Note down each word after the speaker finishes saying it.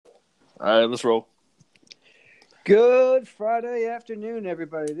All right, let's roll. Good Friday afternoon,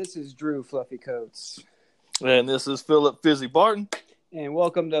 everybody. This is Drew Fluffy Coates. And this is Philip Fizzy Barton. And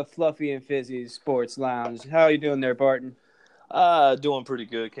welcome to Fluffy and Fizzy's Sports Lounge. How are you doing there, Barton? Doing pretty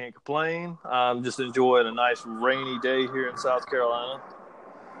good. Can't complain. I'm just enjoying a nice rainy day here in South Carolina.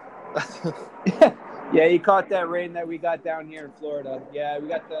 Yeah, you caught that rain that we got down here in Florida. Yeah, we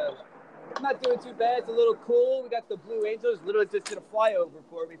got not doing too bad. It's a little cool. We got the Blue Angels literally just did a flyover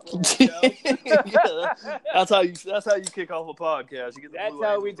for me for the show. That's how you kick off a podcast. You get the That's Blue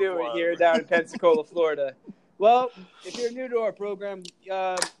how we Angels do to it fly here over. down in Pensacola, Florida. Well, if you're new to our program,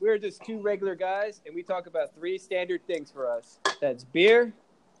 we're just two regular guys, and we talk about three standard things for us. That's beer,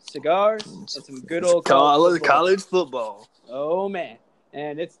 cigars, and some good old college football. Oh man!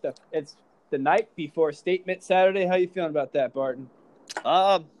 And it's the night before Statement Saturday. How you feeling about that, Barton?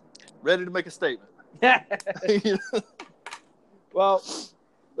 Ready to make a statement. Well,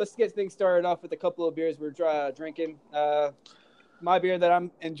 let's get things started off with a couple of beers we're drinking. My beer that I'm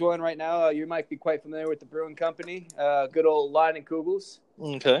enjoying right now, you might be quite familiar with the brewing company, good old Line & Kugels.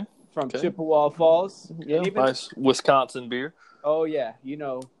 Okay. From Chippewa Falls. Yeah, nice Wisconsin beer. Oh, yeah. You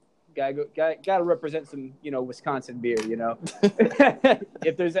know, gotta represent some, Wisconsin beer,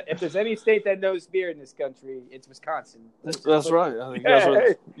 If there's any state that knows beer in this country, it's Wisconsin. That's right. I think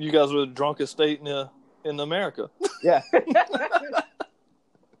you guys were the drunkest state in America. Yeah.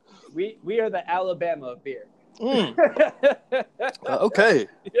 We are the Alabama of beer. Okay.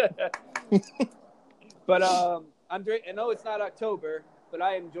 Yeah. But I'm drinking. I know it's not October, but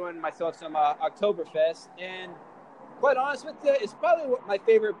I am enjoying myself some Oktoberfest, and quite honest with you, it's probably my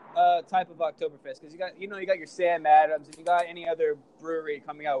favorite type of Oktoberfest because you got your Sam Adams and you got any other brewery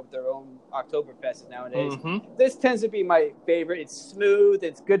coming out with their own Oktoberfest nowadays. Mm-hmm. This tends to be my favorite. It's smooth.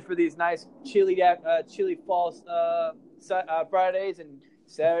 It's good for these nice chilly fall Fridays and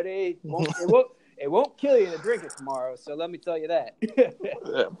Saturday. It won't kill you to drink it tomorrow, so let me tell you that.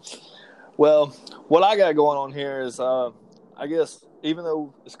 Yeah. Well, what I got going on here is, I guess, even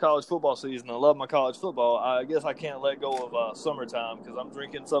though it's college football season, I love my college football, I guess I can't let go of summertime because I'm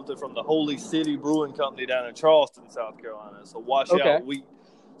drinking something from the Holy City Brewing Company down in Charleston, South Carolina. It's a washout wheat.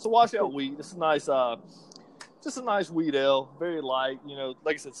 It's a washout wheat. It's a nice, just a nice wheat ale, very light.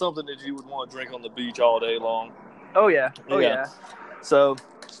 Like I said, something that you would want to drink on the beach all day long. Oh, yeah. Oh, yeah. So,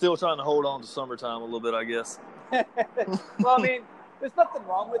 still trying to hold on to summertime a little bit, I guess. Well, I mean, there's nothing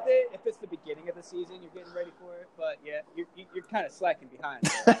wrong with it. If it's the beginning of the season, you're getting ready for it. But, yeah, you're kind of slacking behind.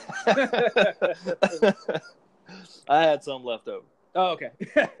 I had some left over. Oh, okay.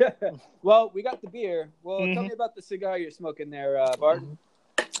 Well, we got the beer. Well, Tell me about the cigar you're smoking there, Barton.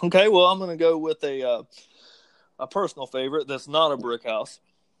 Okay, well, I'm going to go with a personal favorite that's not a brick house.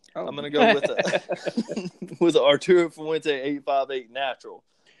 Oh. I'm going to go with the Arturo Fuente 858 Natural.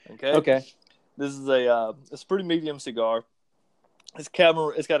 Okay. This is it's a pretty medium cigar. It's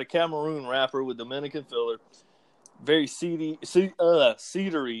got a Cameroon wrapper with Dominican filler. Very cedary,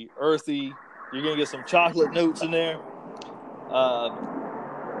 earthy. You're going to get some chocolate notes in there.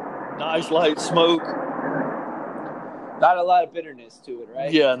 Nice light smoke. Not a lot of bitterness to it,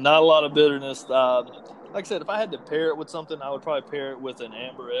 right? Yeah, not a lot of bitterness. Like I said, if I had to pair it with something, I would probably pair it with an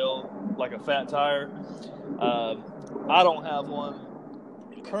amber ale, like a Fat Tire. I don't have one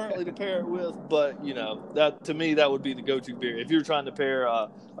currently to pair it with, but that to me that would be the go-to beer. If you're trying to pair a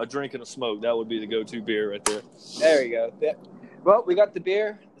drink and a smoke, that would be the go-to beer right there. There you go. Yeah. Well, we got the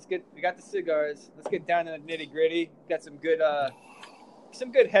beer. We got the cigars. Let's get down to the nitty-gritty. Got some good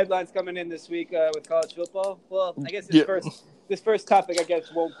headlines coming in this week with college football. Well, I guess this first topic, I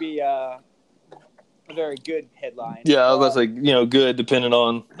guess, won't be a very good headline. Yeah, I was going to say, good depending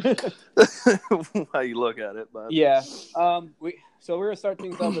on how you look at it. But. Yeah. So we're going to start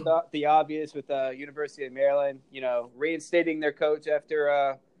things off with the obvious with University of Maryland, reinstating their coach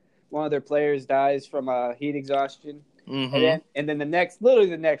after one of their players dies from heat exhaustion. Mm-hmm. And then the next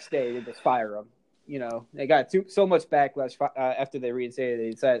day, they just fire him. They got so much backlash after they reinstated. They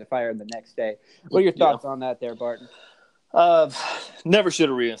decided to fire him the next day. What are your thoughts on that there, Barton? Never should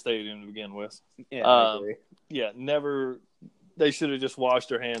have reinstated him to begin with. Yeah, I agree. Yeah, never. They should have just washed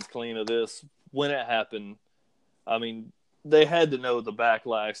their hands clean of this when it happened. I mean, they had to know the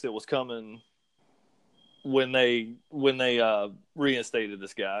backlash that was coming when they reinstated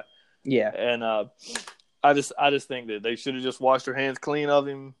this guy. Yeah, and I just think that they should have just washed their hands clean of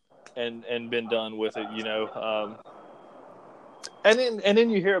him and been done with it. And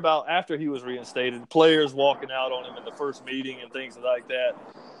then you hear about after he was reinstated, players walking out on him in the first meeting and things like that.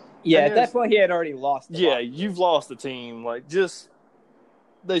 Yeah, at that point he had already lost. You've lost the team.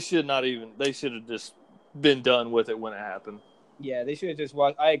 They should have just been done with it when it happened. Yeah, they should have just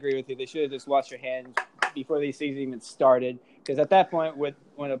watched. I agree with you. They should have just washed their hands before the season even started. Because at that point, when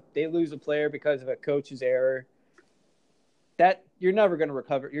they lose a player because of a coach's error, that you're never going to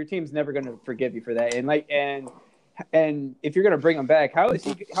recover. Your team's never going to forgive you for that. And if you're going to bring him back, how is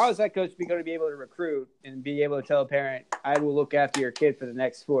that coach going to be able to recruit and be able to tell a parent, "I will look after your kid for the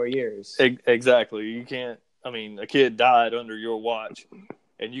next 4 years"? Exactly. You can't. I mean, a kid died under your watch,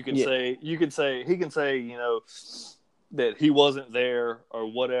 and he can say, that he wasn't there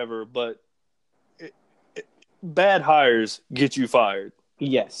or whatever. But bad hires get you fired.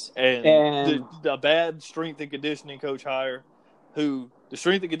 Yes, and the bad strength and conditioning coach hire, who the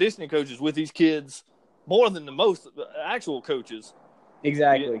strength and conditioning coach is with these kids more than the most actual coaches.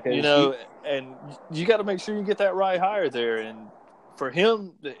 Exactly. And you got to make sure you get that right hire there. And for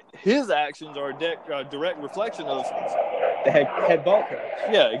him, his actions are a direct reflection of the head ball coach.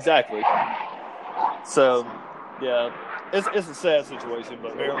 Yeah, exactly. So, yeah, it's a sad situation,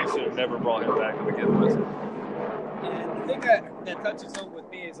 but Maryland should have never brought him back to begin with. And the thing that touches home with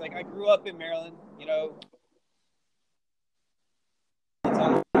me is, like, I grew up in Maryland,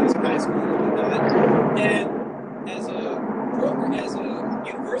 high school and that. And as a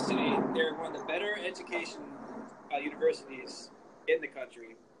university, they're one of the better education universities in the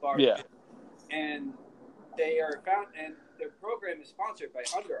country. Yeah. And they are and their program is sponsored by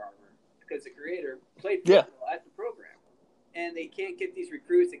Under Armour because the creator played football at the program. And they can't get these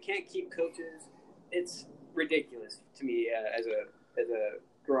recruits. They can't keep coaches. It's ridiculous to me as a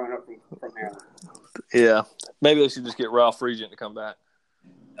growing up from Maryland. Yeah, maybe they should just get Ralph Regent to come back.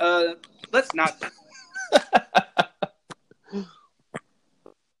 Let's not.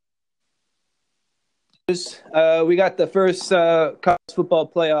 We got the first college football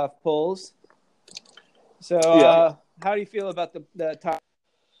playoff polls. So, how do you feel about the top?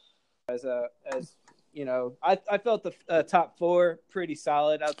 I felt the top four pretty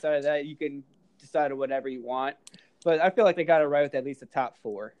solid. Outside of that, you can decide on whatever you want, but I feel like they got it right with at least the top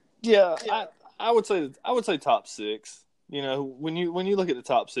four. Yeah. I would say top six. When you look at the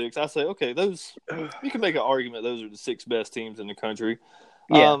top six, I say, okay, those you can make an argument those are the six best teams in the country.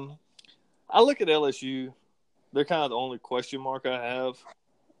 Yeah. I look at LSU; they're kind of the only question mark I have.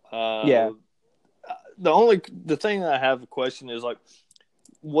 The thing that I have a question is, like,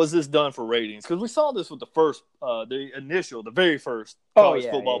 was this done for ratings? Because we saw this with the very first college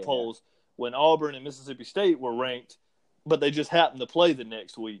football polls when Auburn and Mississippi State were ranked, but they just happened to play the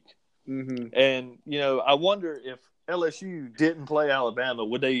next week. Mm-hmm. And I wonder if LSU didn't play Alabama,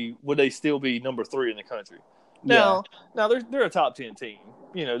 would they still be number 3 in the country? Now they're a top 10 team.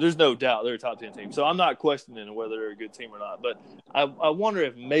 There's no doubt they're a top 10 team. So I'm not questioning whether they're a good team or not. But I wonder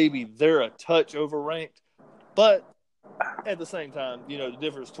if maybe they're a touch overranked. But at the same time, the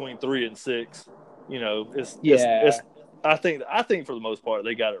difference between 3 and 6, I think for the most part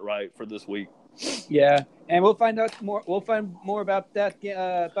they got it right for this week. Yeah, and we'll find out more. We'll find more about that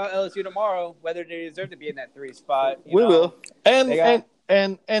about LSU tomorrow, whether they deserve to be in that 3 spot. We will. And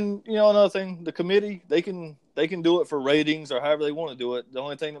another thing, the committee they can do it for ratings or however they want to do it. The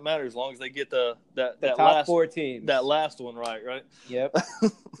only thing that matters, as long as they get that top last 4 teams, that last one right? Yep.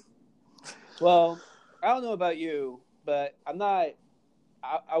 Well, I don't know about you, but I'm not.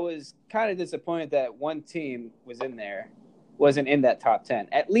 I was kind of disappointed that one team wasn't in that top 10,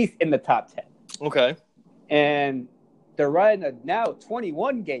 at least in the top 10. Okay. And they're riding a now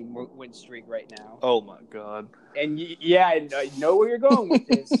 21-game win streak right now. Oh my God. And I know where you're going with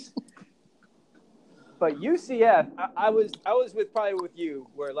this. But UCF, I was probably with you,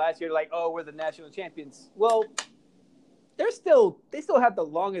 where last year, like, oh, we're the national champions. Well, they still have the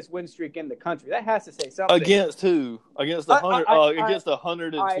longest win streak in the country. That has to say something. Against who? Against the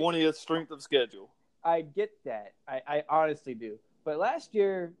 120th strength of schedule. I get that. I honestly do. But last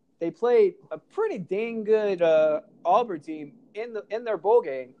year they played a pretty dang good Auburn team in their bowl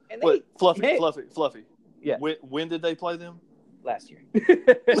game. And Fluffy. Yeah. When did they play them? Last year.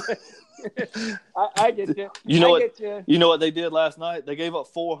 I get you. You know what they did last night? They gave up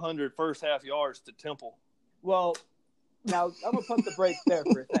 400 first half yards to Temple. Well, now I'm gonna pump the brakes there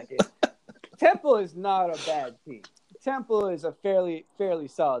for a second. Temple is not a bad team. Temple is a fairly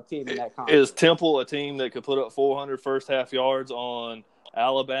solid team in that conference. Is Temple a team that could put up 400 first half yards on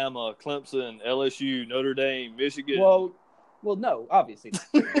Alabama, Clemson, LSU, Notre Dame, Michigan? Well, no, obviously not.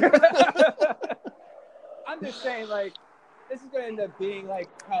 I'm just saying, like, this is going to end up being like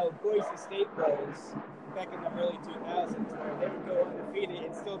how Boise State was back in the early 2000s, where they would go undefeated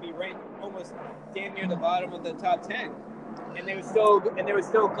and still be ranked almost damn near the bottom of the top 10. And they would still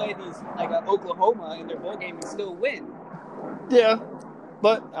play these like Oklahoma in their bowl game and still win. Yeah,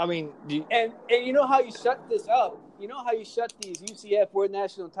 but I mean, and you know how you shut this up? you know how you shut these UCF World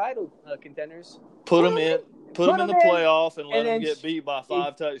National Title contenders? Put them in the playoff and let them get beat by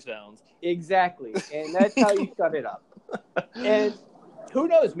 5 touchdowns. Exactly, and that's how you shut it up. And who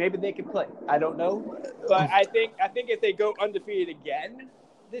knows? Maybe they can play. I don't know, but I think if they go undefeated again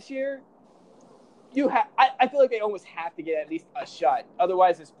this year, I feel like they almost have to get at least a shot.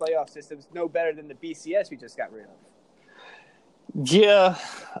 Otherwise, this playoff system is no better than the BCS we just got rid of. Yeah,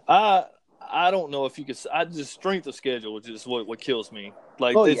 I don't know if you could. Just strength of schedule is just what kills me.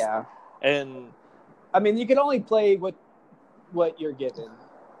 Like, yeah, and I mean you can only play what you're given.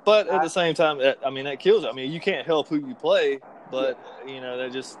 But at the same time, I mean that kills. I mean you can't help who you play, but that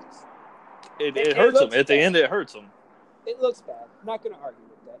just it hurts them. At the end, it hurts them. It looks bad. I'm not going to argue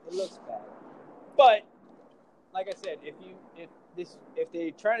with that. It looks bad. But like I said, if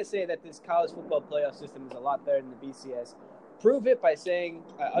they're trying to say that this college football playoff system is a lot better than the BCS, prove it by saying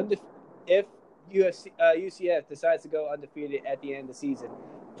if UCF decides to go undefeated at the end of the season,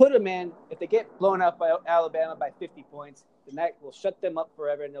 put them in. If they get blown out by Alabama by 50 points, then that will shut them up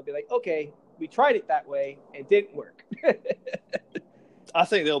forever, and they'll be like, okay, we tried it that way. It didn't work. I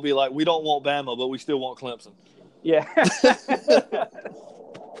think they'll be like, we don't want Bama, but we still want Clemson. Yeah.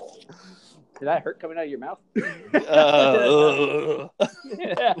 Did that hurt coming out of your mouth?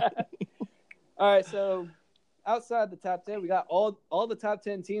 Yeah. All right, so outside the top 10, we got all the top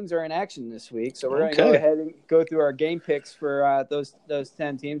 10 teams are in action this week. So we're going to go ahead and go through our game picks for those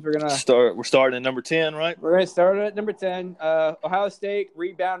 10 teams. We're starting at number 10, right? We're going to start at number 10. Ohio State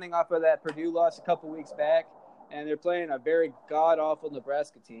rebounding off of that Purdue loss a couple weeks back, and they're playing a very god-awful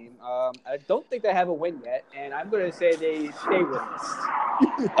Nebraska team. I don't think they have a win yet, and I'm going to say they stay winless.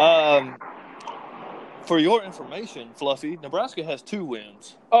 For your information, Fluffy, Nebraska has 2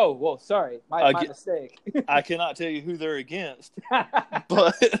 wins. Oh, well, sorry. My mistake. I cannot tell you who they're against,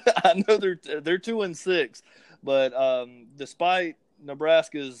 but I know they're 2-6. But despite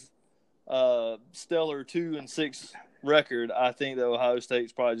Nebraska's stellar 2-6 record, I think that Ohio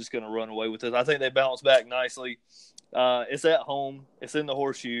State's probably just going to run away with it. I think they bounce back nicely. It's at home. It's in the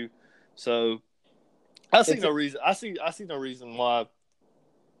Horseshoe. So I see no reason. I see no reason why.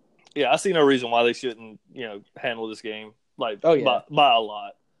 Yeah, I see no reason why they shouldn't, handle this game by a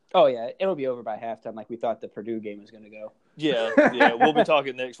lot. Oh yeah, it'll be over by halftime, like we thought the Purdue game was going to go. Yeah, we'll be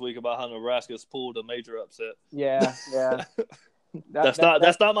talking next week about how Nebraska's pulled a major upset. Yeah. That's not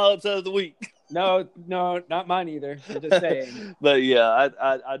my upset of the week. No, not mine either. I'm just saying. But yeah,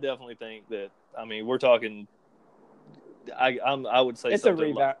 I definitely think that. I mean, we're talking. I would say it's a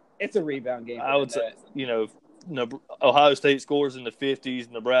rebound. It's a rebound game. I would say, Ohio State scores in the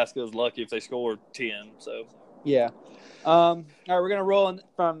 50s. Nebraska is lucky if they score 10. So yeah. All right, we're gonna roll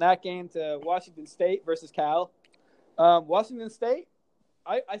from that game to Washington State versus Cal. Washington State.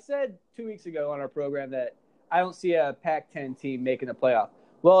 I said 2 weeks ago on our program that I don't see a Pac-10 team making the playoff.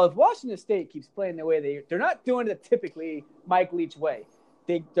 Well, if Washington State keeps playing the way they're not doing it typically Mike Leach way.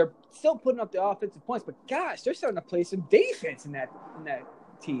 They're still putting up the offensive points, but gosh, they're starting to play some defense in that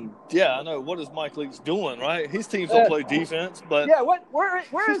team. Yeah, I know. What is Mike Leach doing, right? His teams don't play defense, but yeah, where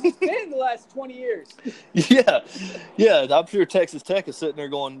has he been the last 20 years? Yeah. I'm sure Texas Tech is sitting there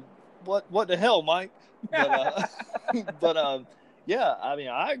going, "What the hell, Mike?" But yeah, I mean,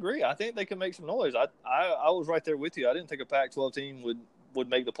 I agree. I think they can make some noise. I was right there with you. I didn't think a Pac-12 team would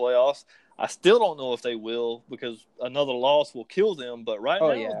make the playoffs. I still don't know if they will because another loss will kill them. But right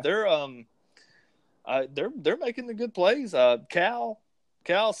now, they're making the good plays.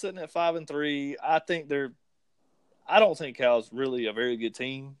 Cal's sitting at 5-3. I don't think Cal's really a very good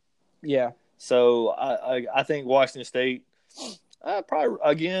team. Yeah. So I think Washington State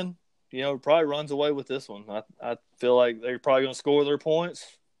probably runs away with this one. I feel like they're probably going to score their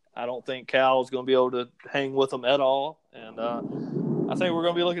points. I don't think Cal's going to be able to hang with them at all, and I think we're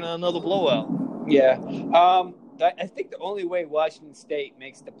going to be looking at another blowout. Yeah. I think the only way Washington State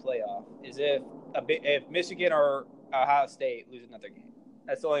makes the playoff is if Michigan or Ohio State lose another game.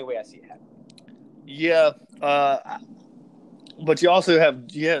 That's the only way I see it happen. Yeah, but you also have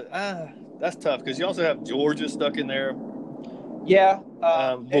that's tough because you also have Georgia stuck in there. Yeah,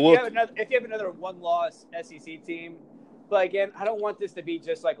 if you have another one-loss SEC team, but again, I don't want this to be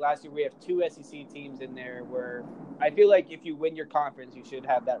just like last year. We have 2 SEC teams in there where I feel like if you win your conference, you should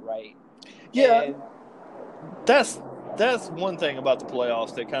have that right. Yeah, and that's one thing about the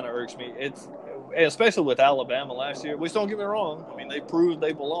playoffs that kind of irks me. And especially with Alabama last year, which don't get me wrong. I mean, they proved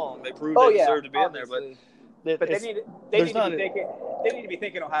they belong. They proved they deserve to be obviously. in there. But they need to be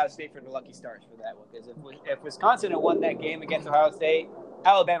thinking Ohio State for the lucky stars for that one. Because if Wisconsin had won that game against Ohio State,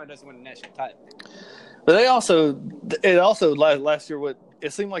 Alabama doesn't win the national title. But it also last year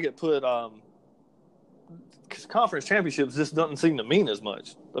it seemed like it put conference championships just doesn't seem to mean as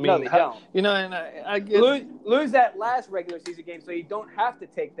much. I mean, No, they don't. You know, and I get lose that last regular season game, so you don't have to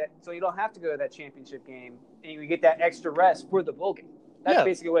take that. So you don't have to go to that championship game, and you get that extra rest for the bowl game. That's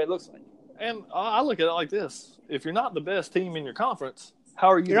basically what it looks like. And I look at it like this: if you're not the best team in your conference,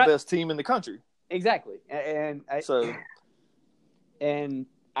 how are you the best team in the country? Exactly,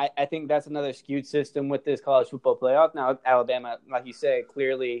 I think that's another skewed system with this college football playoff. Now, Alabama, like you said,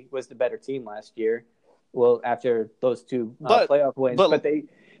 clearly was the better team last year. Well, after those two playoff wins,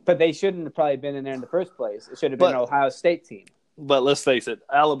 but they shouldn't have probably been in there in the first place. It should have been an Ohio State team. But let's face it,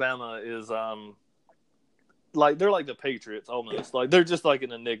 Alabama is like they're like the Patriots almost. Like they're just like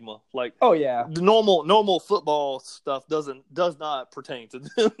an enigma. Like the normal football stuff does not pertain to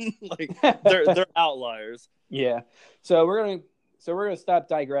them. Like they're outliers. Yeah. So we're gonna stop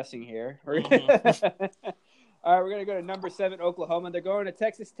digressing here. All right, we're gonna go to number 7, Oklahoma. They're going to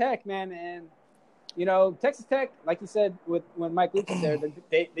Texas Tech, man, and you know Texas Tech, like you said, when Mike Luke was there,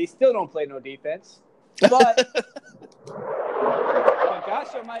 they still don't play no defense, but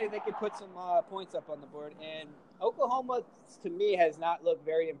gosh almighty, they could put some points up on the board. And Oklahoma, to me, has not looked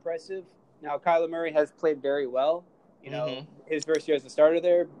very impressive. Now, Kyler Murray has played very well, you know, his first year as a starter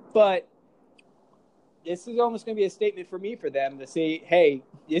there. But this is almost going to be a statement for them to say, hey,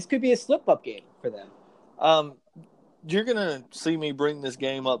 this could be a slip-up game for them. You're going to see me bring this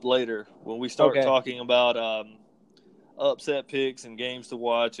game up later when we start talking about upset picks and games to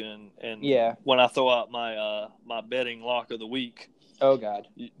watch and when I throw out my my betting lock of the week. Oh, God.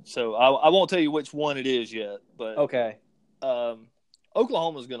 So I won't tell you which one it is yet, but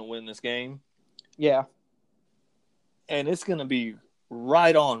Oklahoma's going to win this game. Yeah. And it's going to be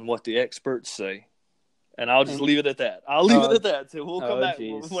right on what the experts say. And I'll just leave it at that. I'll leave it at that. So we'll come back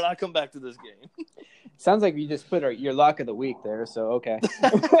when I come back to this game. Sounds like you just put your lock of the week there, so okay.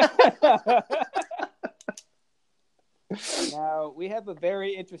 Now, we have a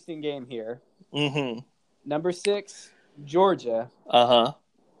very interesting game here. Number 6, Georgia.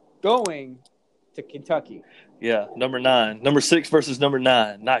 Going to Kentucky. Yeah, number 9. Number 6 versus number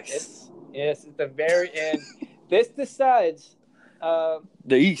 9. Nice. Yes, at the very end. This decides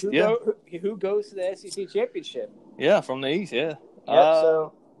the East, who goes to the SEC championship. Yeah, from the East, yeah.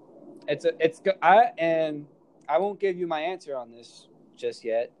 So I won't give you my answer on this just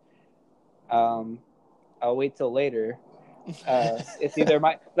yet. I'll wait till later. It's either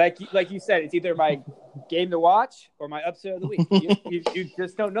my like you said, it's either my game to watch or my upset of the week. You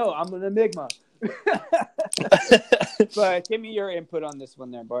just don't know. I'm an enigma. But give me your input on this one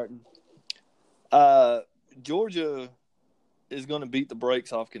there, Barton. Georgia is going to beat the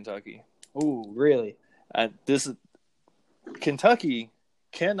brakes off Kentucky. Ooh, really? Kentucky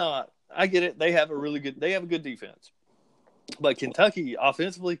cannot. I get it. They have a good defense. But Kentucky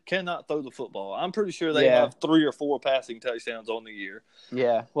offensively cannot throw the football. I'm pretty sure they have 3 or 4 passing touchdowns on the year.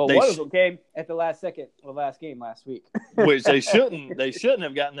 Yeah. Well, one of them came at the last game last week. Which they shouldn't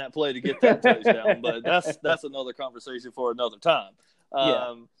have gotten that play to get that touchdown. But that's another conversation for another time.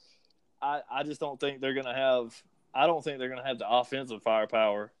 I just don't think they're going to have. I don't think they're going to have the offensive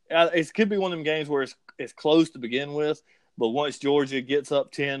firepower. It could be one of them games where it's close to begin with, but once Georgia gets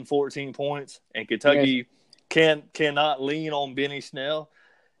up 10, 14 points and Kentucky cannot lean on Benny Snell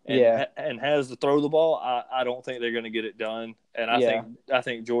and has to throw the ball, I don't think they're going to get it done. And I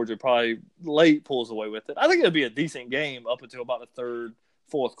think Georgia probably late pulls away with it. I think it'll be a decent game up until about the third,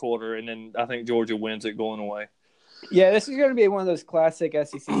 fourth quarter, and then I think Georgia wins it going away. Yeah, this is going to be one of those classic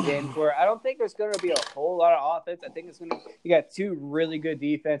SEC games where I don't think there's going to be a whole lot of offense. I think you got 2 really good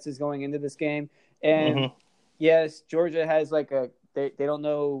defenses going into this game. And yes, Georgia has they don't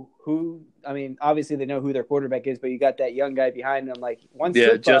know who. I mean, obviously they know who their quarterback is, but you got that young guy behind them. Like one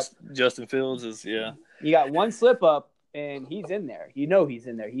slip up, Justin Fields is You got one slip up, and he's in there. You know he's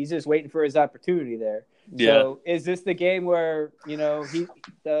in there. He's just waiting for his opportunity there. Yeah. So is this the game where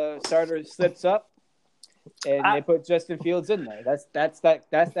the starter slips up and they put Justin Fields in there? That's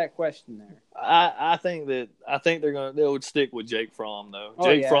that question there. I think they would stick with Jake Fromm though.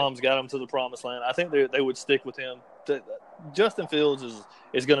 Jake Fromm's got them to the promised land. I think they would stick with him. Justin Fields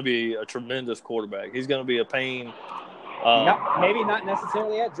is going to be a tremendous quarterback. He's going to be a pain. Maybe not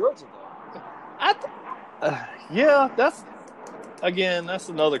necessarily at Georgia though. That's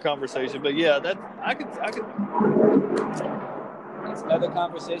another conversation. But I could. That's another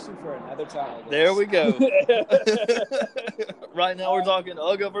conversation for another time. There we go. Right now we're talking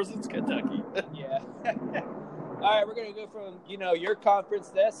UGA versus Kentucky. Yeah. All right, we're going to go from your conference,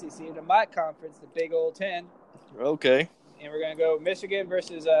 the SEC, to my conference, the Big Old 10. Okay. And we're going to go Michigan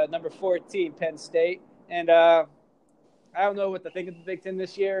versus number 14, Penn State. And I don't know what to think of the Big Ten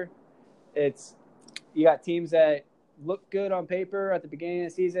this year. It's you got teams that look good on paper at the beginning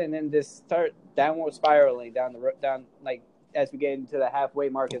of the season, and then just start downward spiraling down like as we get into the halfway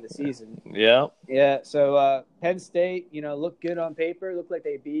mark of the season. Yeah. Yeah. So Penn State, looked good on paper. Looked like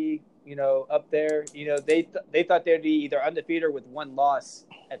they'd be, up there. They thought they'd be either undefeated or with one loss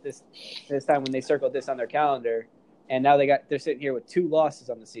at this time when they circled this on their calendar, and now they're sitting here with 2 losses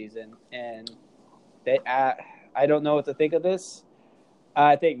on the season, and I don't know what to think of this.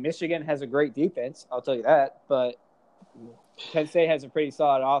 I think Michigan has a great defense. I'll tell you that, but Penn State has a pretty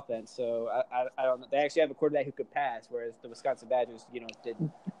solid offense, so I don't know. They actually have a quarterback who could pass, whereas the Wisconsin Badgers,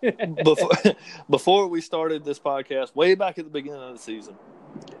 didn't. Before we started this podcast, way back at the beginning of the season,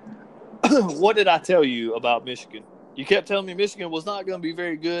 what did I tell you about Michigan? You kept telling me Michigan was not going to be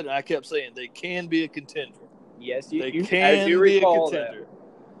very good, and I kept saying they can be a contender. Yes, they can be a contender.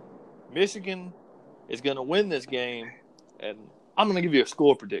 Michigan is going to win this game, and I'm going to give you a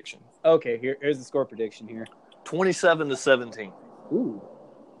score prediction. Okay, here's the score prediction here. 27-17. Ooh,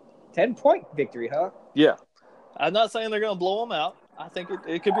 10-point victory, huh? Yeah. I'm not saying they're going to blow them out. I think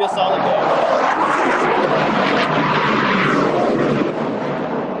it could be a solid game.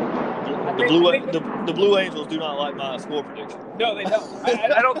 The Blue Angels do not like my score prediction. No, they don't.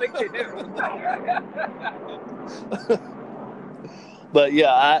 I don't think they do. But,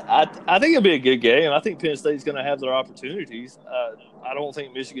 yeah, I think it'll be a good game. I think Penn State's going to have their opportunities. I don't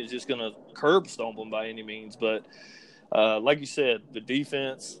think Michigan's just going to curb stomp them by any means. But, like you said, the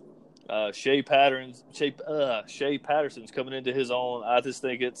defense, Shea Patterson's coming into his own. I just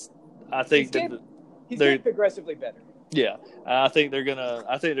think he's getting progressively better. Yeah, I think they're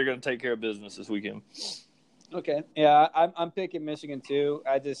gonna take care of business this weekend. Okay, yeah, I'm picking Michigan too.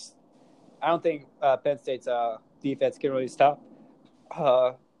 I don't think Penn State's defense can really stop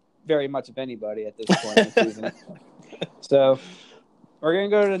very much of anybody at this point in the season. So we're gonna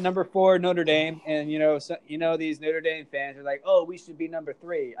go to number 4, Notre Dame, and these Notre Dame fans are like, "Oh, we should be number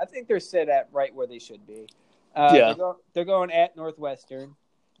 3." I think they're set at right where they should be. Yeah, they're going at Northwestern,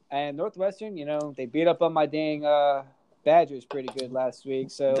 and Northwestern, they beat up on my dang Badgers pretty good last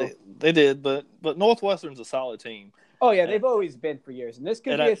week. So they did, but Northwestern's a solid team. Oh yeah, they've always been for years, and this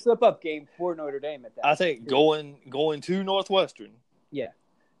could be a slip-up game for Notre Dame at that. I think going to Northwestern. Yeah,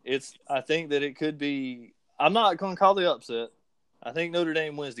 I think that it could be. I'm not going to call the upset. I think Notre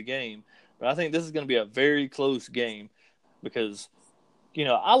Dame wins the game, but I think this is going to be a very close game because,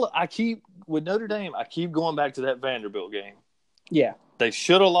 I keep with Notre Dame. I keep going back to that Vanderbilt game. Yeah, they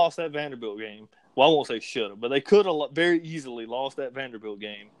should have lost that Vanderbilt game. Well, I won't say should have, but they could have very easily lost that Vanderbilt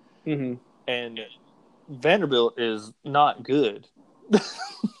game. Mm-hmm. And Vanderbilt is not good.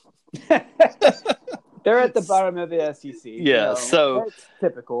 They're at the bottom of the SEC. Yeah, so that's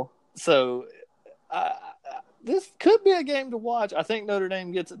typical. So this could be a game to watch. I think Notre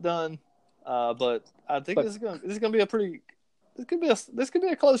Dame gets it done, but I think this is going to be this could be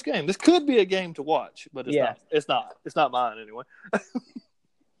a close game. This could be a game to watch, but it's not. It's not. It's not mine anyway.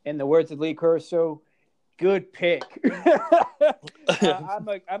 In the words of Lee Corso, good pick.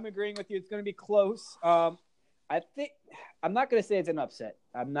 I'm agreeing with you. It's going to be close. I think I'm not going to say it's an upset.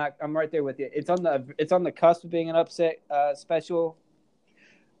 I'm right there with you. It's on the cusp of being an upset special.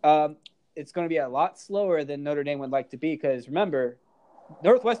 It's going to be a lot slower than Notre Dame would like to be because remember,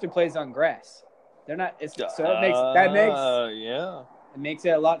 Northwestern plays on grass. They're not. It makes it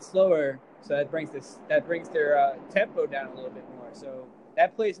a lot slower. So that brings their tempo down a little bit more. So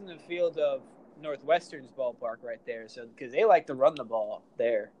that plays in the field of Northwestern's ballpark right there. So because they like to run the ball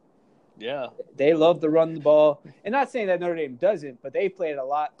there. Yeah, they love to run the ball, and not saying that Notre Dame doesn't, but they play at a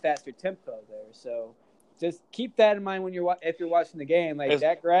lot faster tempo there. So just keep that in mind if you're watching the game. Like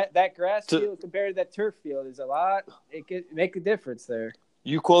that grass field compared to that turf field is a lot. It could make a difference there.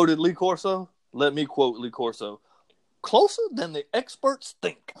 You quoted Lee Corso. Let me quote Lee Corso. Closer than the experts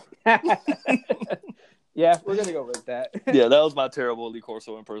think. Yeah, we're gonna go with that. Yeah, that was my terrible Lee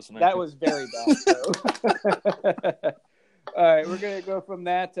Corso impersonation. That was very bad, though. All right, we're going to go from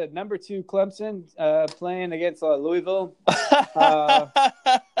that to number 2, Clemson, playing against Louisville.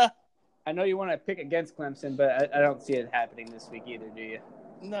 I know you want to pick against Clemson, but I don't see it happening this week either, do you?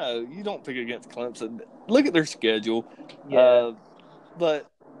 No, you don't pick against Clemson. Look at their schedule. Yeah. But,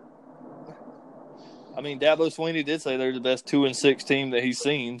 I mean, Dabo Swinney did say they're the best 2-6 team that he's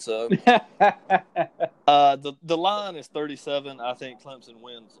seen. So, the line is 37. I think Clemson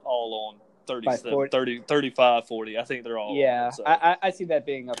wins all on 35, 40. I think they're all. Yeah, so. I see that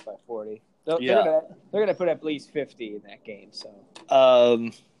being up by 40. They're gonna put up at least 50 in that game. So,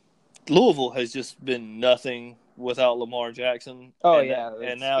 Louisville has just been nothing without Lamar Jackson.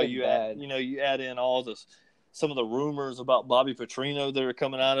 And now you add in all some of the rumors about Bobby Petrino that are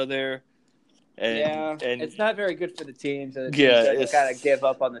coming out of there, And it's not very good for the teams. So the yeah, teams kind of give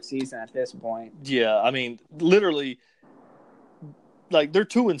up on the season at this point. Yeah, I mean, literally, like they're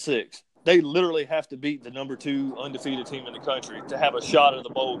 2-6. They literally have to beat the number 2 undefeated team in the country to have a shot at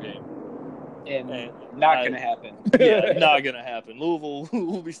the bowl game. And not going to happen. Yeah, not going to happen. Louisville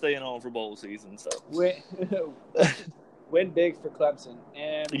will be staying on for bowl season. So win big for Clemson.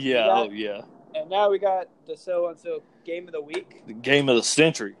 And yeah, And now we got the so-and-so game of the week. The game of the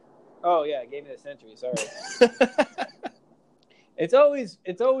century. Oh yeah, game of the century. Sorry. It's always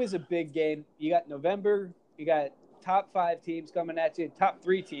a big game. You got November. You got top 5 teams coming at you. Top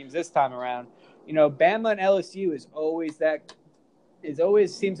 3 teams this time around. You know, Bama and LSU is always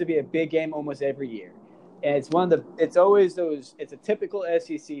seems to be a big game almost every year, and it's always those. It's a typical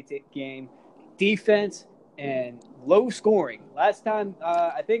SEC game, defense and low scoring. Last time,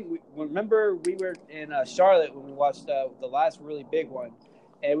 I think we were in Charlotte when we watched the last really big one.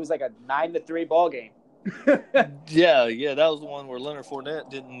 And it was like a 9-3 ball game. Yeah, that was the one where Leonard Fournette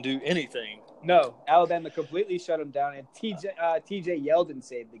didn't do anything. No, Alabama completely shut him down, and TJ Yeldon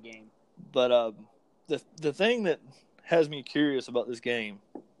saved the game. But the thing that has me curious about this game,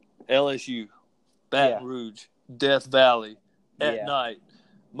 LSU, Baton Rouge, Death Valley, at night,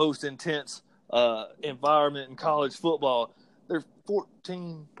 most intense environment in college football. They're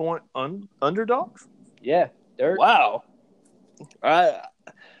 14-point underdogs. Yeah, wow. I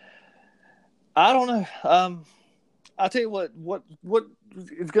don't know. I'll tell you what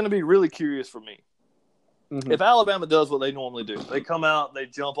is going to be really curious for me. Mm-hmm. If Alabama does what they normally do, they come out, they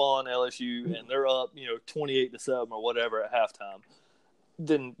jump on LSU, and they're up, 28-7 or whatever at halftime,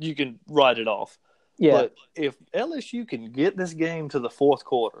 then you can write it off. Yeah. But if LSU can get this game to the fourth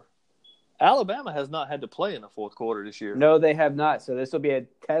quarter, Alabama has not had to play in the fourth quarter this year. No, they have not. So this will be a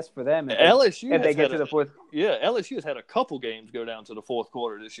test for them. LSU if they get to the fourth. Yeah, LSU has had a couple games go down to the fourth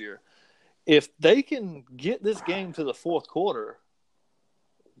quarter this year. If they can get this game to the fourth quarter,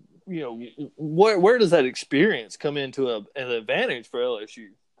 where does that experience come into an advantage for LSU?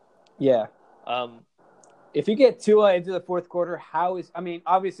 Yeah. If you get Tua into the fourth quarter,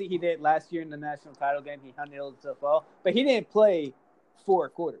 obviously he did last year in the national title game. He handled himself well, but he didn't play 4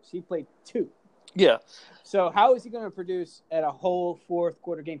 quarters. He played 2. Yeah. So how is he going to produce at a whole fourth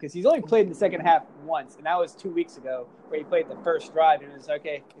quarter game? Because he's only played in the second half once, and that was 2 weeks ago where he played the first drive, and it was,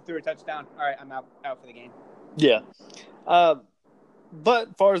 okay, he threw a touchdown. All right, I'm out for the game. Yeah. But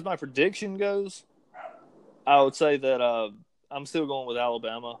as far as my prediction goes, I would say that I'm still going with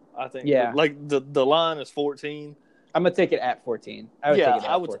Alabama. I think the line is 14. I'm gonna take it at 14. I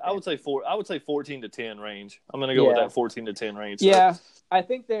would say 14-10 range. I'm gonna go with that 14-10 range. Yeah, so. I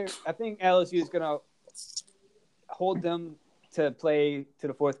think LSU is gonna hold them to play to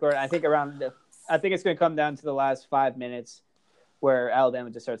the fourth quarter. I think it's gonna come down to the last 5 minutes where Alabama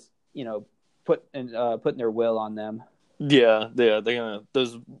just starts, putting their will on them. Yeah, they're gonna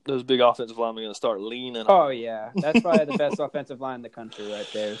those big offensive linemen are gonna start leaning. Oh yeah, that's probably the best offensive line in the country right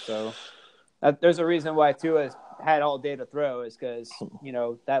there. So there's a reason why Tua has had all day to throw is because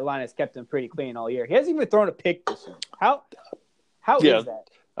that line has kept him pretty clean all year. He hasn't even thrown a pick this year. How is that?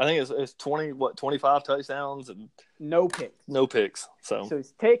 I think it's 25 touchdowns and no picks. So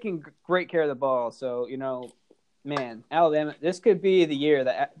he's taking great care of the ball. So man, Alabama, this could be the year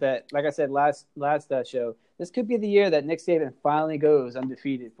that like I said last show. This could be the year that Nick Saban finally goes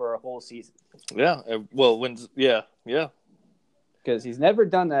undefeated for a whole season. Yeah. Well, because he's never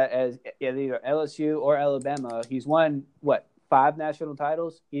done that as either LSU or Alabama. He's won 5 national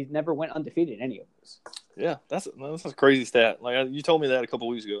titles. He's never went undefeated in any of those. Yeah, that's a crazy stat. Like you told me that a couple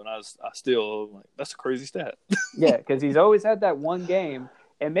weeks ago, and I still like that's a crazy stat. Yeah, because he's always had that one game,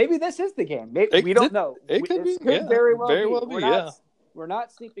 and maybe this is the game. We don't know. It could be. Very well be. Yeah. We're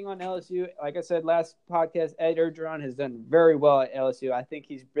not sleeping on LSU. Like I said last podcast, Ed Orgeron has done very well at LSU. I think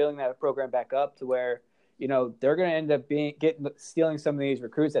he's building that program back up to where they're going to end up stealing some of these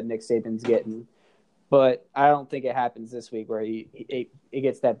recruits that Nick Saban's getting. But I don't think it happens this week where he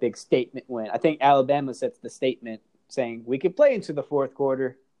gets that big statement win. I think Alabama sets the statement saying we could play into the fourth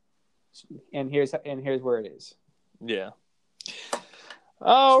quarter, and here's where it is. Yeah.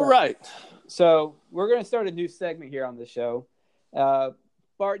 All right. So we're going to start a new segment here on the show.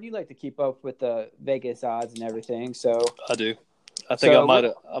 Bart, you like to keep up with the Vegas odds and everything, so I do. I think I might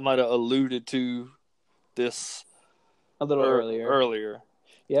have alluded to this a little earlier.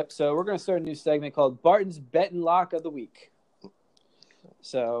 Yep. So we're going to start a new segment called Barton's Bet and Lock of the Week.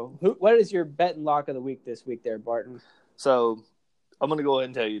 So, what is your bet and lock of the week this week, there, Barton? So, I'm going to go ahead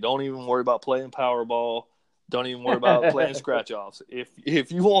and tell you: don't even worry about playing Powerball. Don't even worry about playing scratch offs.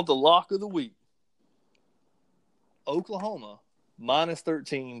 If you want the lock of the week, Oklahoma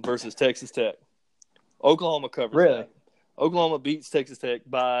 -13 versus Texas Tech. Oklahoma covers Really? that. Oklahoma beats Texas Tech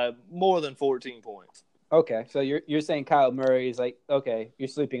by more than 14 points. Okay, so you're saying Kyle Murray is like, okay, you're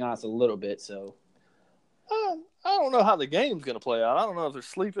sleeping on us a little bit, so. I don't know how the game's going to play out. I don't know if they're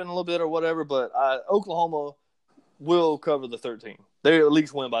sleeping a little bit or whatever, but Oklahoma will cover the 13. They at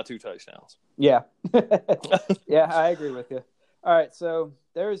least win by 2 touchdowns. Yeah. Yeah, I agree with you. All right, so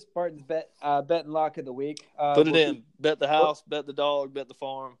there's Barton's bet and lock of the week. Put it in. Bet the house, bet the dog, bet the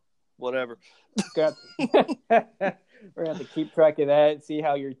farm, whatever. We're going to have to keep track of that and see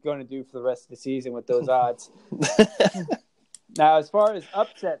how you're going to do for the rest of the season with those odds. Now, as far as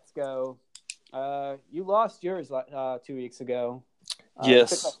upsets go, you lost yours 2 weeks ago.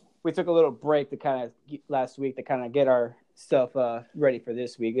 Yes. We took a little break last week to kind of get our stuff ready for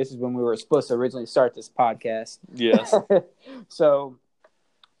this week. This is when we were supposed to originally start this podcast. Yes. So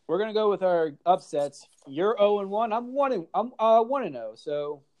we're gonna go with our upsets. You're 0-1. I'm 1-0.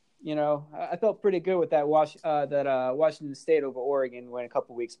 So I felt pretty good with that Washington State over Oregon win a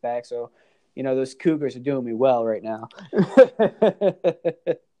couple weeks back. So those Cougars are doing me well right now.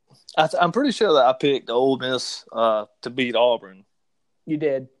 I'm pretty sure that I picked Ole Miss to beat Auburn. You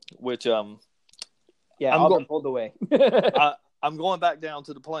did. Which yeah, Auburn pulled away. I'm going back down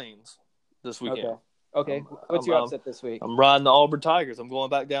to the Plains this weekend. Okay. What's your upset this week? I'm riding the Auburn Tigers. I'm going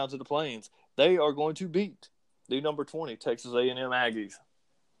back down to the Plains. They are going to beat the number 20 Texas A&M Aggies.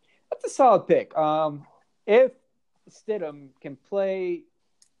 That's a solid pick. If Stidham can play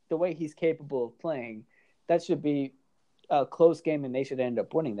the way he's capable of playing, that should be a close game, and they should end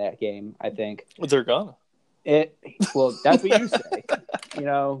up winning that game, I think. They're gonna. Well, that's what you say.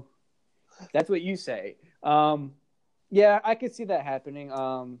 That's what you say. Yeah, I could see that happening.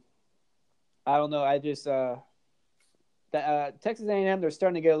 I don't know. I just Texas A&M, they're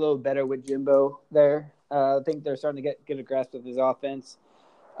starting to get a little better with Jimbo there. I think they're starting to get a grasp of his offense.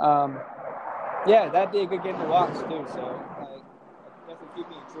 Yeah, that'd be a good game to watch too. So definitely keep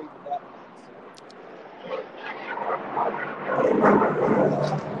me intrigued with that one.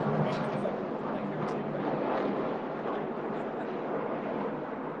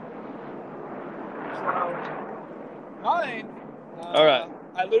 Mine. All right.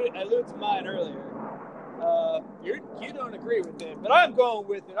 I alluded to mine earlier. You don't agree with it, but I'm going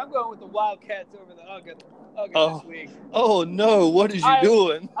with it. I'm going with the Wildcats over the UGA this week. Oh no! What is you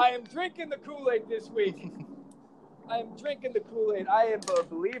doing? I am drinking the Kool-Aid this week. I am drinking the Kool-Aid. I am a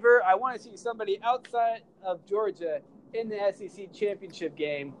believer. I want to see somebody outside of Georgia in the SEC championship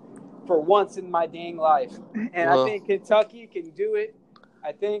game for once in my dang life, and I think Kentucky can do it.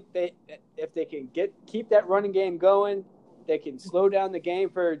 I think if they can keep that running game going, they can slow down the game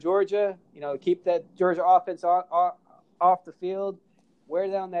for Georgia. Keep that Georgia offense off the field, wear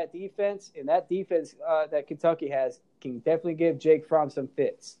down that defense, and that defense that Kentucky has can definitely give Jake Fromm some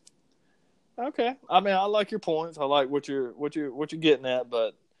fits. Okay, I mean, I like your points. I like what you're getting at,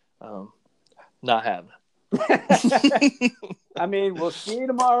 but not having it. I mean, we'll see you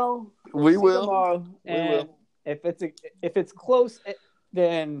tomorrow. We will. Tomorrow. And we will. If it's close,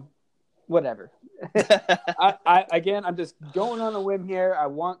 then whatever. I'm just going on a whim here. I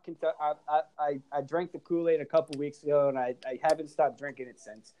want Kentucky. I drank the Kool-Aid a couple weeks ago, and I haven't stopped drinking it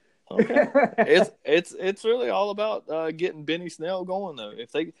since. Okay. It's really all about getting Benny Snell going though.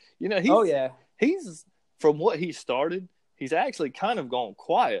 If they, he's from what he started, he's actually kind of gone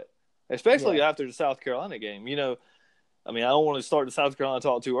quiet, especially after the South Carolina game. I mean, I don't want to start the South Carolina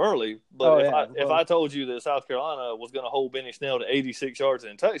talk too early, but if I told you that South Carolina was going to hold Benny Snell to 86 yards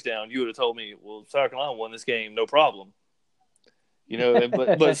and a touchdown, you would have told me, well, South Carolina won this game, no problem.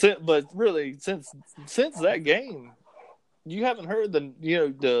 But really, since that game, you haven't heard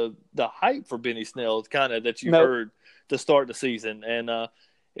the hype for Benny Snell kind of that you heard to start the season. And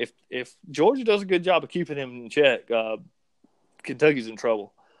if Georgia does a good job of keeping him in check, Kentucky's in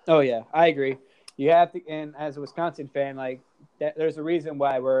trouble. Oh yeah, I agree. You have to, and as a Wisconsin fan, there's a reason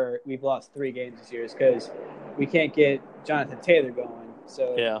why we've lost 3 games this year is because we can't get Jonathan Taylor going.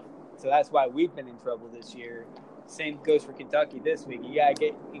 So that's why we've been in trouble this year. Same goes for Kentucky this week. You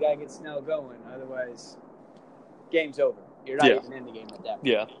gotta get Snell going, otherwise, game's over. You're not even in the game at that point.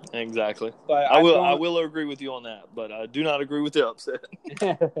 Yeah, exactly. But I will agree with you on that, but I do not agree with the upset.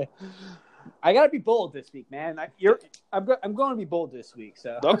 I gotta be bold this week, man. I'm going to be bold this week.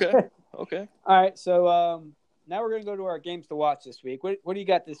 So okay. All right. So now we're going to go to our games to watch this week. What do you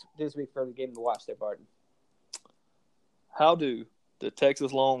got this week for the game to watch there, Barton? How do the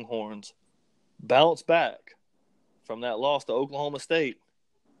Texas Longhorns bounce back from that loss to Oklahoma State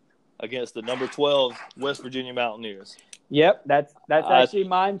against the number 12 West Virginia Mountaineers? Yep, that's actually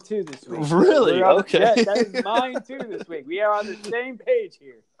mine too this week. Really? Okay. Yeah, that is mine too this week. We are on the same page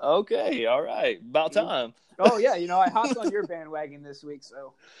here. Okay, all right. About time. Oh yeah, I hopped on your bandwagon this week,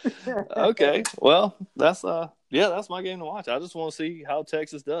 so. Okay, well, that's my game to watch. I just want to see how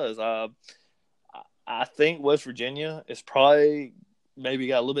Texas does. I think West Virginia is probably maybe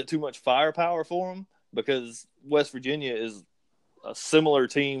got a little bit too much firepower for them because West Virginia is a similar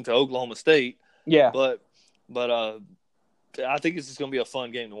team to Oklahoma State. Yeah, but I think it's just going to be a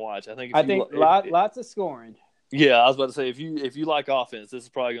fun game to watch. I think lots of scoring. Yeah, I was about to say if you like offense, this is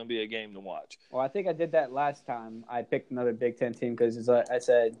probably going to be a game to watch. Well, I think I did that last time. I picked another Big Ten team because I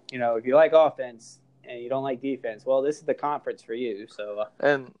said, if you like offense and you don't like defense, well, this is the conference for you. So.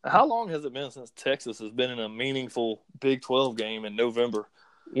 And how long has it been since Texas has been in a meaningful Big 12 game in November?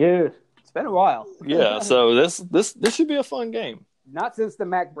 Yeah, it's been a while. Yeah, so this should be a fun game. Not since the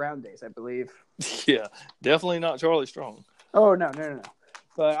Mac Brown days, I believe. Yeah, definitely not Charlie Strong. Oh, no.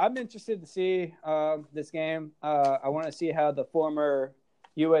 But I'm interested to see this game. I want to see how the former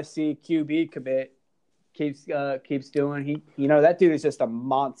USC QB commit keeps doing. That dude is just a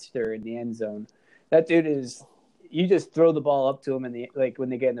monster in the end zone. That dude is. You just throw the ball up to him when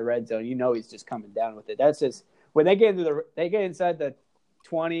they get in the red zone. He's just coming down with it. That's just when they get inside the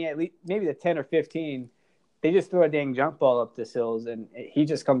 20, at least maybe the 10 or 15. They just throw a dang jump ball up to Sills, and he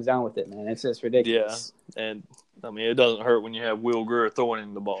just comes down with it, man. It's just ridiculous. Yeah, and I mean, it doesn't hurt when you have Will Greer throwing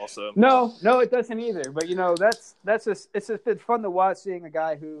in the ball. So no, it doesn't either. But it's just been fun to watch seeing a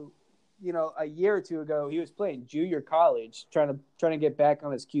guy who, a year or two ago he was playing junior college, trying to get back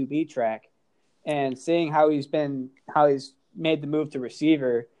on his QB track, and seeing how he's made the move to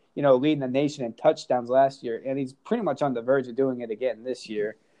receiver. Leading the nation in touchdowns last year, and he's pretty much on the verge of doing it again this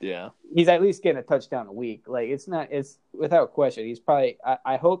year. Yeah, he's at least getting a touchdown a week. Like it's without question. He's probably.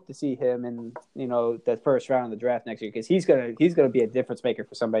 I hope to see him in the first round of the draft next year because he's gonna be a difference maker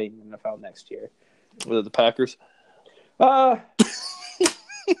for somebody in the NFL next year. With the Packers. I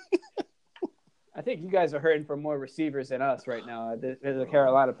think you guys are hurting for more receivers than us right now. As a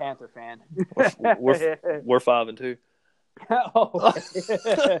Carolina Panther fan, we're 5-2. Oh.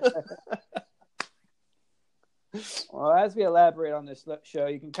 Well, as we elaborate on this show,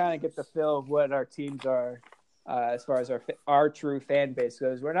 you can kind of get the feel of what our teams are as far as our true fan base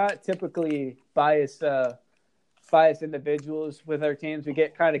goes. We're not typically biased individuals with our teams. We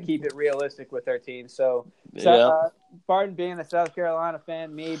keep it realistic with our teams. So Barton being a South Carolina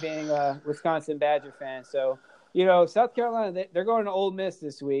fan, me being a Wisconsin Badger fan. So, South Carolina, they're going to Ole Miss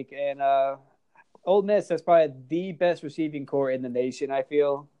this week, and Ole Miss has probably the best receiving core in the nation, I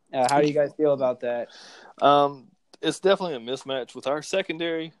feel. How do you guys feel about that? It's definitely a mismatch with our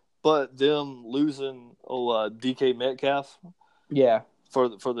secondary, but them losing DK Metcalf,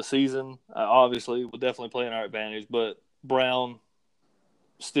 for the season, obviously will definitely play in our advantage. But Brown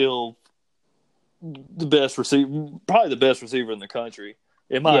still the best receiver, probably the best receiver in the country,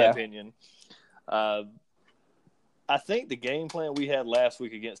 in my opinion. I think the game plan we had last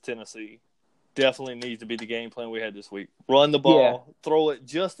week against Tennessee definitely needs to be the game plan we had this week. Run the ball, throw it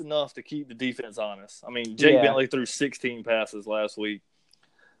just enough to keep the defense honest. I mean, Jake Bentley threw 16 passes last week.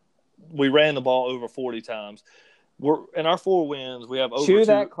 We ran the ball over 40 times. In our 4 wins, we have over chew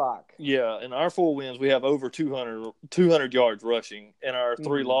that clock. Yeah, in our 4 wins, we have over 200 yards rushing. In our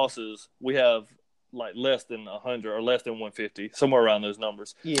 3 losses, we have like less than 100 or less than 150, somewhere around those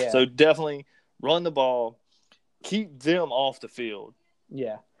numbers. Yeah. So definitely run the ball, keep them off the field.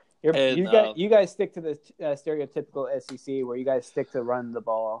 Yeah. You guys stick to the stereotypical SEC where you guys stick to run the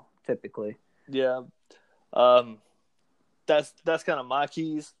ball typically. Yeah, that's kind of my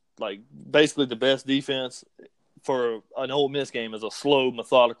keys. Like basically, the best defense for an Ole Miss game is a slow,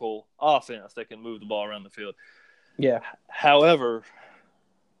 methodical offense that can move the ball around the field. Yeah. However,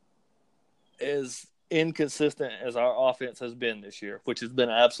 as inconsistent as our offense has been this year, which has been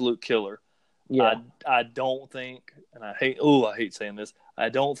an absolute killer. Yeah. I don't think, and I hate saying this, I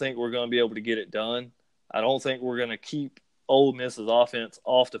don't think we're going to be able to get it done. I don't think we're going to keep Ole Miss's offense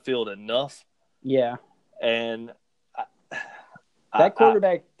off the field enough. Yeah. And that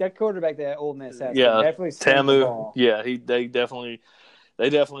quarterback that Ole Miss has, definitely Tamu. The ball. Yeah, they definitely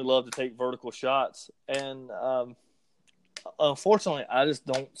love to take vertical shots, and unfortunately, I just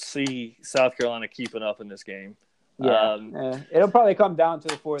don't see South Carolina keeping up in this game. Yeah, it'll probably come down to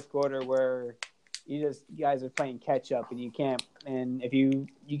the fourth quarter where you guys are playing catch up, and you can't. And if you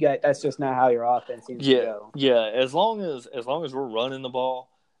got, that's just not how your offense seems to go. Yeah, as long as we're running the ball,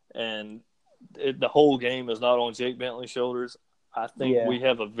 and the whole game is not on Jake Bentley's shoulders, I think we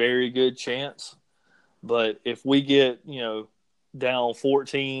have a very good chance. But if we get down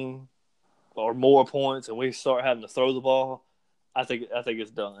 14 or more points, and we start having to throw the ball, I think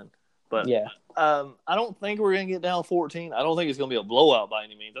it's done. But Yeah. I don't think we're going to get down 14. I don't think it's going to be a blowout by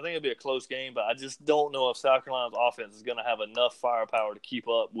any means. I think it'll be a close game, but I just don't know if South Carolina's offense is going to have enough firepower to keep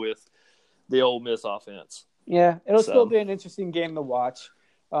up with the Ole Miss offense. Yeah, it'll still be an interesting game to watch.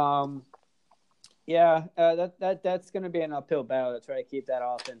 That's going to be an uphill battle to try to keep that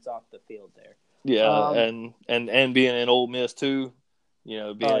offense off the field there. Yeah, and being in Ole Miss too,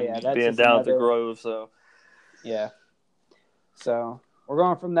 being down at the Grove. So yeah, so we're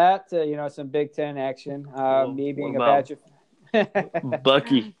going from that to some Big Ten action. Me being a Badger,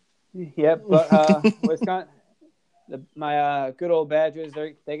 Bucky. Yep, but Wisconsin, my good old Badgers,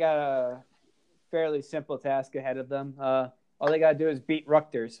 they got a fairly simple task ahead of them. All they got to do is beat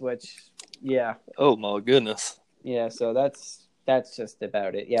Rutgers, which, yeah. Oh my goodness. Yeah, so that's just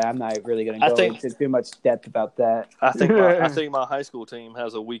about it. Yeah, I'm not really going to go into too much depth about that. I think my high school team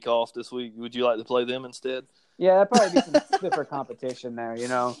has a week off this week. Would you like to play them instead? Yeah, that'd probably be some stiffer competition there.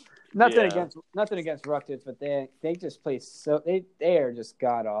 Nothing against Rutgers, but they just play so they are just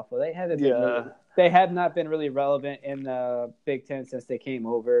god awful. They have not been really relevant in the Big Ten since they came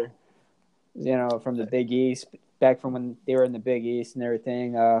over. From the Big East, back from when they were in the Big East and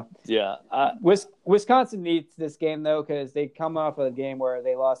everything. Wisconsin needs this game, though, because they come off of a game where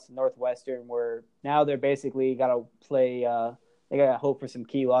they lost to Northwestern, where now they're basically got to play they got to hope for some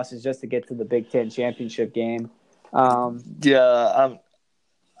key losses just to get to the Big Ten championship game. I don't see it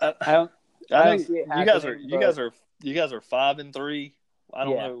happening. You guys are 5-3. I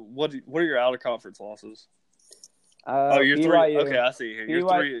don't know. What are your out of conference losses? You're BYU. 3. Okay, I see here. You're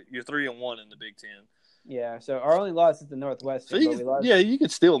 3-1 in the Big Ten. Yeah, so our only loss is the Northwestern. So you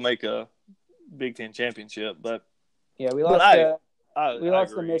could still make a Big Ten championship, but we lost. We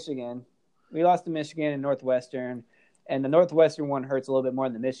lost to Michigan. We lost to Michigan and Northwestern, and the Northwestern one hurts a little bit more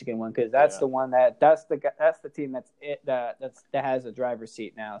than the Michigan one because that's the one that's the team that has a driver's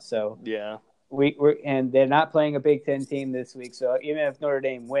seat now. So yeah. And they're not playing a Big Ten team this week, so even if Notre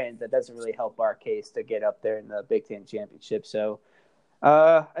Dame wins, that doesn't really help our case to get up there in the Big Ten championship. So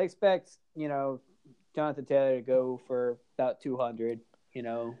I expect Jonathan Taylor to go for about 200.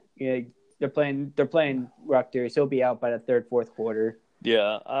 They're playing Rutgers. He'll be out by the third, fourth quarter.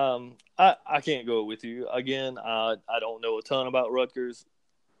 Yeah, I can't go with you again. I don't know a ton about Rutgers.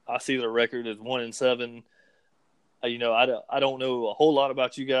 I see their record as 1-7. I don't know a whole lot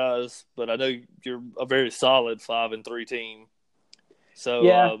about you guys, but I know you're a very solid 5-3 team. So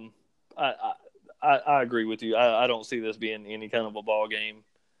yeah. I agree with you. I don't see this being any kind of a ball game.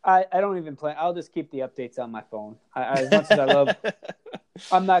 I don't even play. I'll just keep the updates on my phone. As much as I love,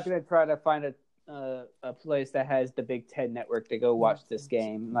 I'm not going to try to find a place that has the Big Ten network to go watch this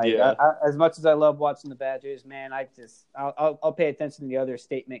game. As much as I love watching the Badgers, man, I'll pay attention to the other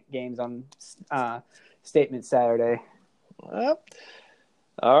statement games on Statement Saturday. Well,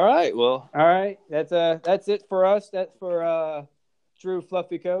 all right. Well, all right. That's it for us. That's for Drew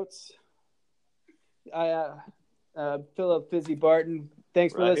Fluffy Coats. Philip Fizzy Barton.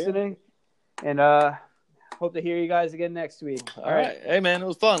 Thanks for listening, and hope to hear you guys again next week. All right. Hey man, it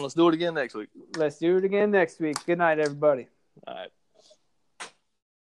was fun. Let's do it again next week. Let's do it again next week. Good night, everybody. All right.